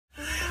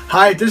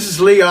Hi, this is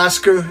Lee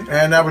Oskar,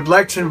 and I would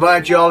like to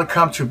invite you all to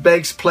come to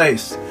Bake's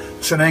Place.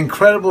 It's an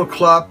incredible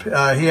club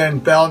here in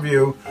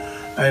Bellevue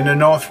in the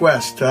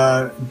Northwest.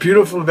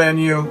 Beautiful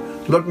venue.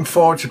 Looking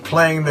forward to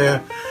playing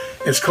there.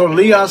 It's called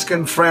Lee Oskar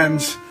and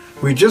Friends.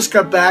 We just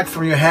got back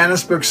from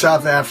Johannesburg,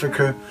 South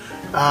Africa.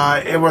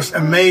 It was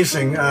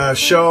amazing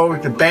show.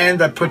 The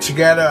band I put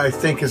together, I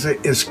think,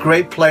 is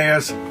great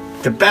players,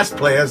 the best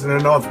players in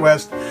the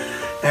Northwest.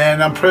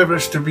 And I'm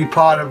privileged to be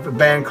part of a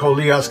band called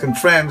Lee Oskar and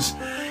Friends.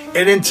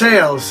 It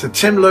entails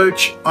Tim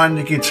Lurch on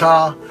the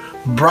guitar,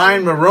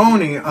 Brian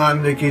Maroney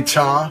on the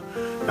guitar,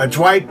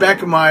 Dwight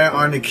Beckermeyer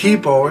on the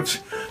keyboards.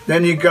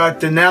 Then you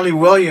got Denali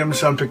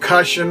Williams on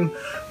percussion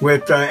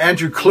with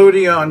Andrew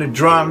Cloutier on the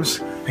drums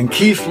and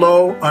Keith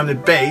Lowe on the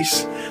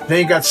bass.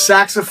 Then you got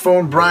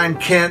saxophone Brian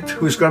Kent,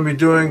 who's going to be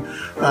doing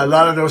a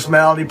lot of those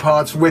melody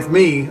parts with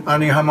me on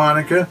the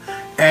harmonica.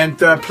 And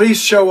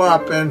please show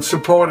up and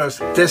support us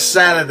this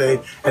Saturday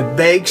at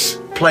Bake's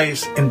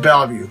Place in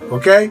Bellevue,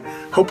 okay?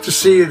 Hope to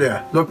see you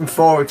there. Looking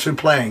forward to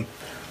playing.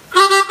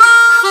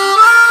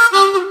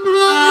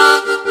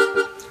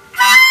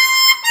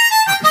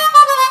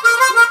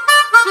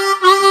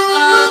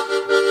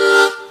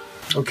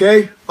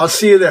 Okay? I'll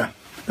see you there.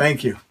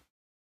 Thank you.